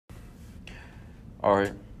All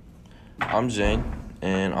right. I'm Zane,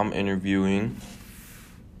 and I'm interviewing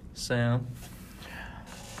Sam.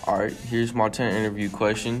 All right, here's my 10 interview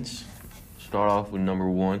questions. Start off with number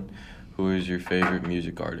 1. Who is your favorite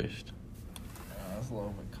music artist? That's a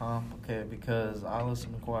little bit complicated because I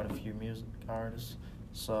listen to quite a few music artists.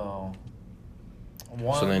 So,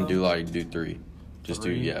 do 3. Just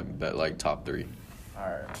Three? top 3.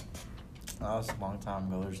 Alright. That was a long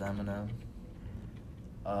time ago. There's Eminem.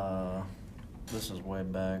 This is way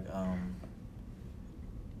back.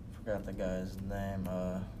 Forgot the guy's name.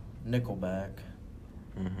 Nickelback.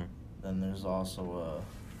 Mm-hmm. Then there's also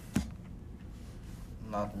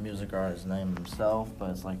not the music artist's name himself,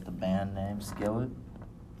 but it's like the band name, Skillet.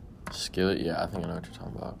 Skillet? Yeah, I think I know what you're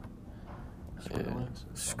talking about.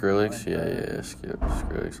 Skrillex? Yeah. Skrillex? Like Yeah.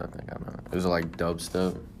 Skrillex, I think I know. It was like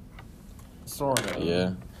dubstep. Sort of.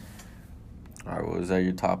 Yeah. All right, was that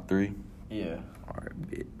your top 3? Yeah. All right,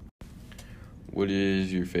 bet. What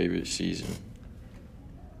is your favorite season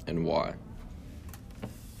and why?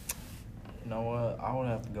 You know what? I would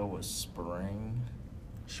have to go with spring.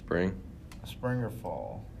 Spring? Spring or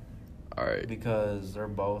fall. All right. Because they're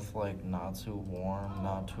both, like, not too warm,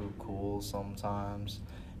 not too cool sometimes.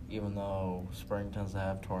 Even though spring tends to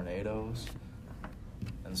have tornadoes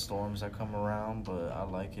and storms that come around. But I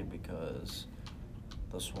like it because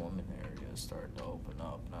the swimming areas start to open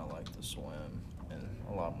up. And I like to swim. And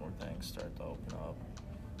a lot more things start to open up.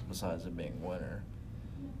 Besides it being winter.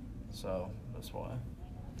 So, that's why.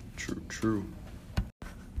 True.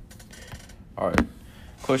 All right.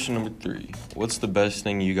 Question number 3. What's the best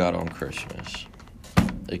thing you got on Christmas?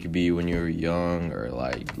 It could be when you were young or,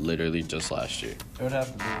 like, literally just last year. It would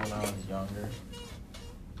have to be when I was younger.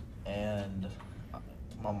 And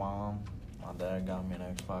my dad got me an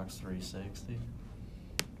Xbox 360.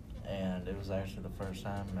 And it was actually the first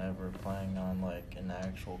time ever playing on, like, an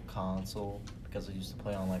actual console. Because I used to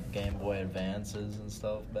play on, like, Game Boy Advances and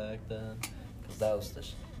stuff back then. Because that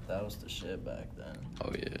was the shit back then.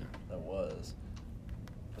 Oh, yeah. That was.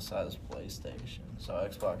 Besides PlayStation. So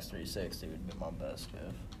Xbox 360 would be my best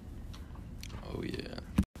gift. Oh, yeah.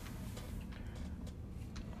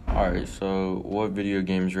 All right, so what video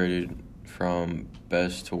games rated from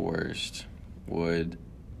best to worst would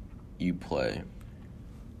you play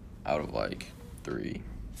out of, like, 3?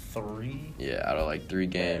 3? Yeah, out of, like, 3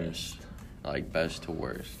 games, like, best to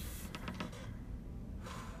worst.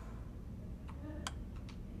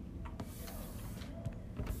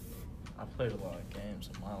 I played a lot of games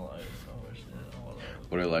in my life, so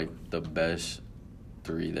What are, like, the best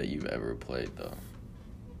 3 that you've ever played, though?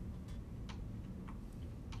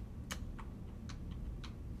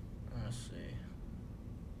 Let's see.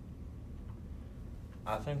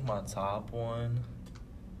 I think my top one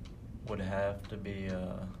would have to be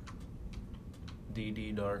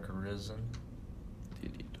DD Dark Arisen.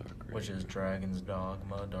 DD Dark Arisen. Which is Dragon's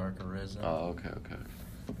Dogma Dark Arisen. Oh, okay.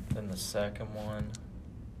 Then the second one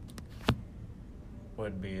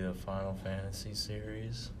would be the Final Fantasy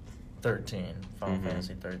series. 13. Final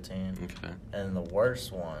Fantasy 13. Okay. And the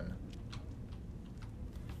worst one,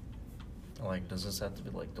 like, does this have to be,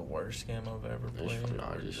 like, the worst game I've ever played?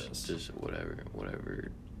 No, just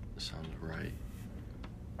whatever sounds right.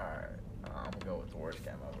 Alright, I'm gonna go with the worst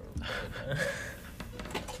game I've ever played.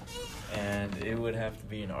 And it would have to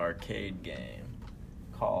be an arcade game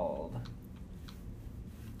called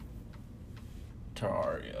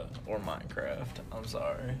Terraria or Minecraft. I'm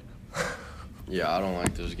sorry. Yeah, I don't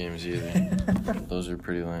like those games either. Those are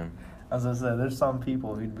pretty lame. As I said, there's some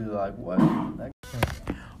people who'd be like, what?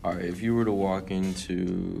 All right, if you were to walk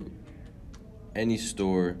into any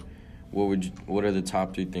store, what are the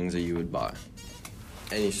top 3 things that you would buy?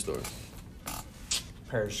 Any store.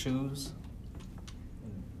 Pair of shoes,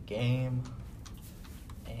 game,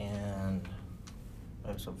 and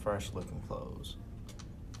maybe some fresh looking clothes.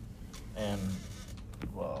 And,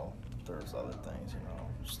 well, there's other things,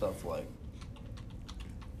 stuff like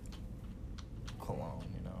cologne,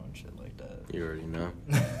 and shit like that. You already know.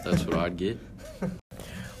 That's what I'd get.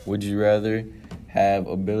 Would you rather have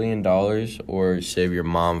 $1 billion or save your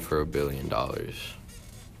mom for $1 billion?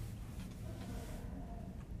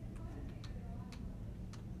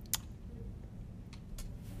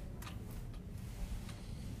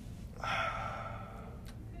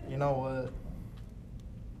 You know what?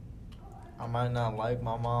 I might not like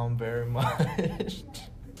my mom very much.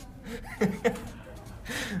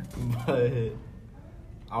 But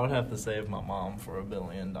I would have to save my mom for $1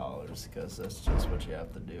 billion because that's just what you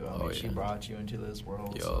have to do. I mean, she brought you into this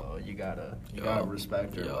world, so you gotta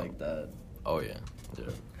respect her like that. Oh, yeah.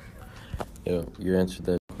 Yeah, you answered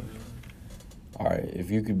that question. All right,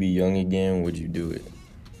 if you could be young again, would you do it?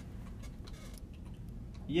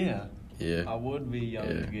 Yeah. Yeah. I would be young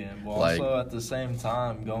Yeah. again. But Like- also, at the same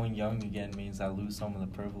time, going young again means I lose some of the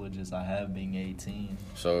privileges I have being 18.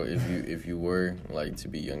 So if you were like to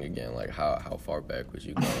be young again, like how far back would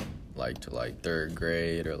you go? Like to like third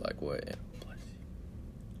grade or like what?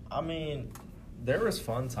 I mean, there was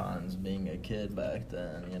fun times being a kid back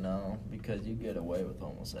then, you know, because you get away with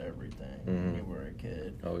almost everything when you were a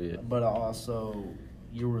kid. Oh yeah. But also,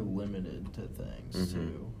 you were limited to things Mhm.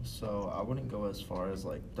 too. So I wouldn't go as far as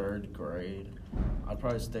like third grade. I'd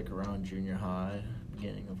probably stick around junior high,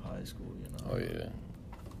 beginning of high school, you know. Oh yeah.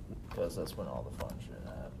 Because that's when all the fun shit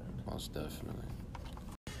happened. Most definitely.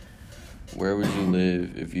 Where would you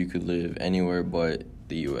live if you could live anywhere but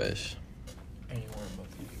the U.S.? Anywhere but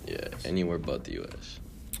the Yeah, US. anywhere but the U.S.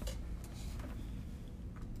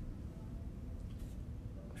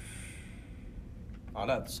 I'd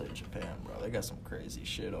have to say Japan, bro. They got some crazy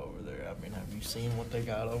shit over there. I mean, have you seen what they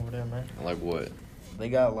got over there, man? Like what? They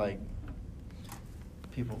got like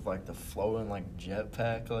people with like the floating like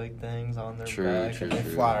jetpack like things on their True, back, true, and they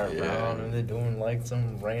true. fly around Yeah. and they're doing like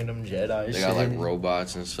some random Jedi shit. They got like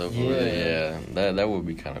robots and stuff over there. Yeah, that would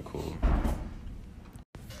be kind of cool.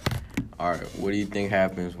 All right, what do you think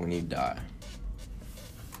happens when you die?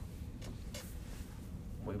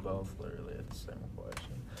 We both literally had the same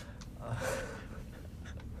question.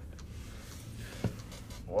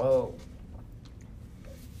 Well,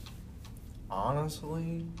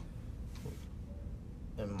 honestly,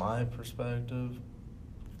 in my perspective,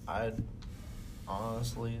 I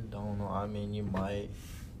honestly don't know. I mean, you might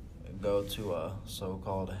go to a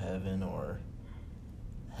so-called heaven or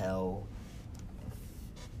hell.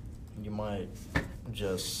 You might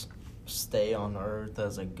just stay on Earth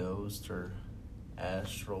as a ghost or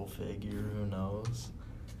astral figure, who knows?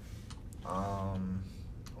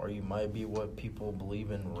 Or you might be what people believe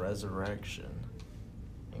in resurrection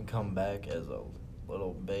and come back as a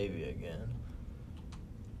little baby again.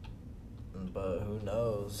 But who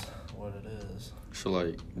knows what it is? So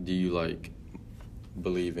like, do you like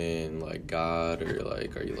believe in like God or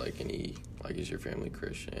like are you like is your family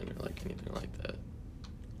Christian or like anything like that?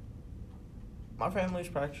 My family's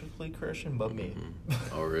practically Christian, but me. Mhm.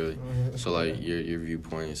 Oh really? So like your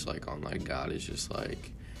viewpoint is like on like God is just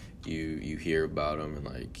like you hear about him and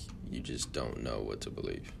like you just don't know what to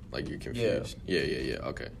believe. Like you're confused. Yeah.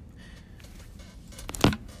 Okay.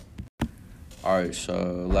 All right.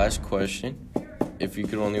 So last question: if you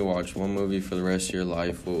could only watch one movie for the rest of your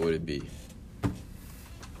life, what would it be?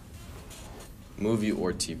 Movie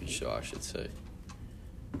or TV show, I should say.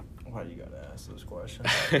 Why do you gotta ask this question?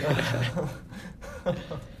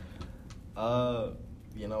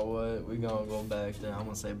 You know what? We gonna go back there. I'm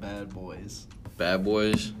gonna say Bad Boys. Bad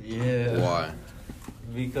Boys? Yeah. Why?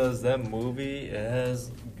 Because that movie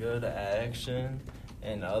has good action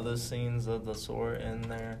and other scenes of the sort in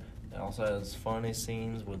there. It also has funny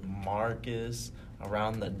scenes with Marcus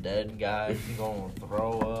around the dead guy going to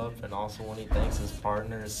throw up, and also when he thinks his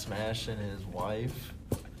partner is smashing his wife.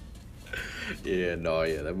 Yeah,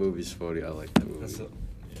 that movie's funny. I like that movie. That's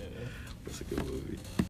That's a good movie.